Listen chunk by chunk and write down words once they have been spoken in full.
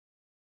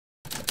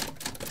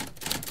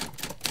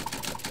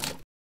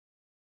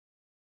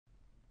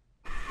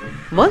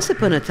Once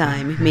upon a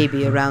time,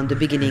 maybe around the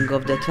beginning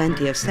of the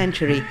 20th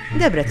century,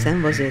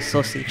 Debrecen was a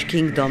sausage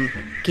kingdom,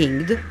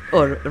 kinged,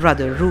 or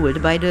rather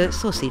ruled by the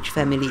sausage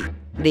family.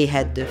 They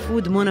had the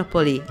food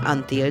monopoly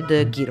until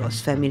the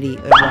Gyros family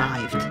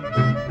arrived.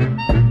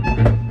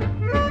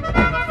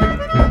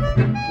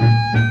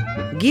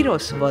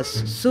 Gyros was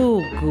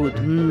so good,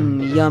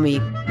 yummy.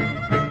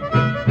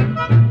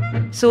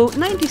 So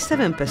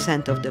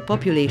 97% of the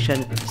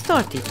population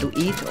started to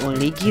eat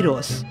only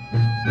gyros.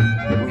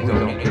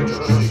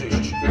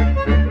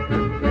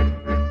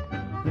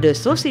 The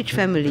sausage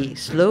family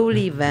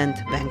slowly went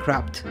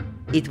bankrupt.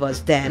 It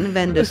was then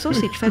when the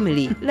sausage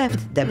family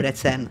left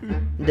Debrecen.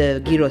 The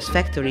gyros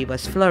factory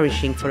was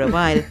flourishing for a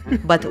while,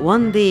 but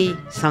one day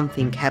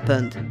something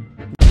happened.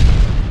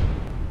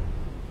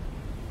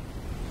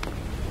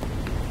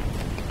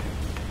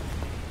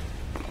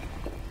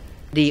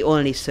 The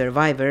only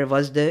survivor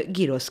was the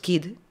gyros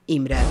kid,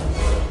 Imre.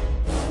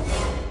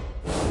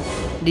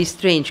 This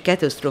strange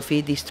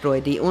catastrophe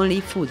destroyed the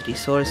only food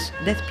resource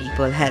that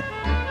people had.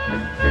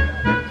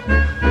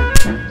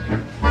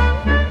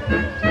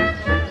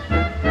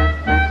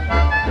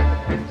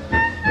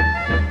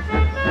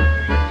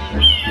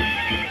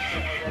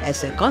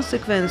 As a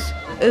consequence,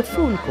 a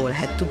phone call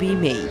had to be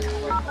made.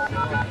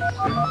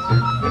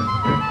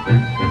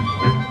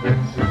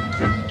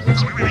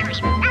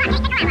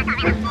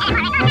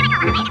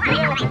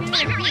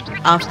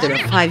 After a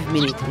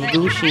 5-minute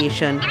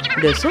negotiation,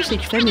 the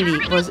sausage family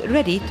was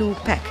ready to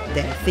pack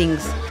their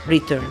things,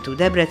 return to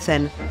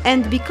Debrecen,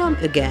 and become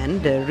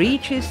again the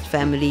richest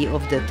family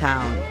of the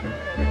town.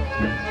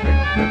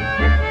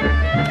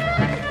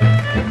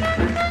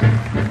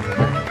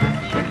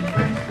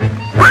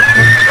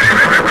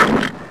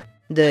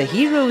 The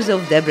heroes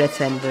of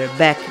Debrecen were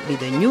back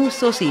with a new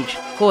sausage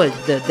called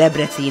the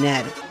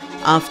Debreciner.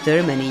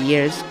 After many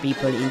years,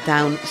 people in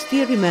town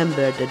still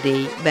remember the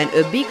day when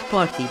a big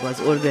party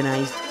was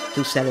organized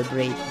to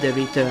celebrate the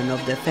return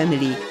of the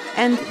family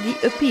and the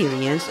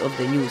appearance of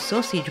the new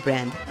sausage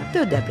brand,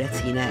 the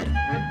Debreciner.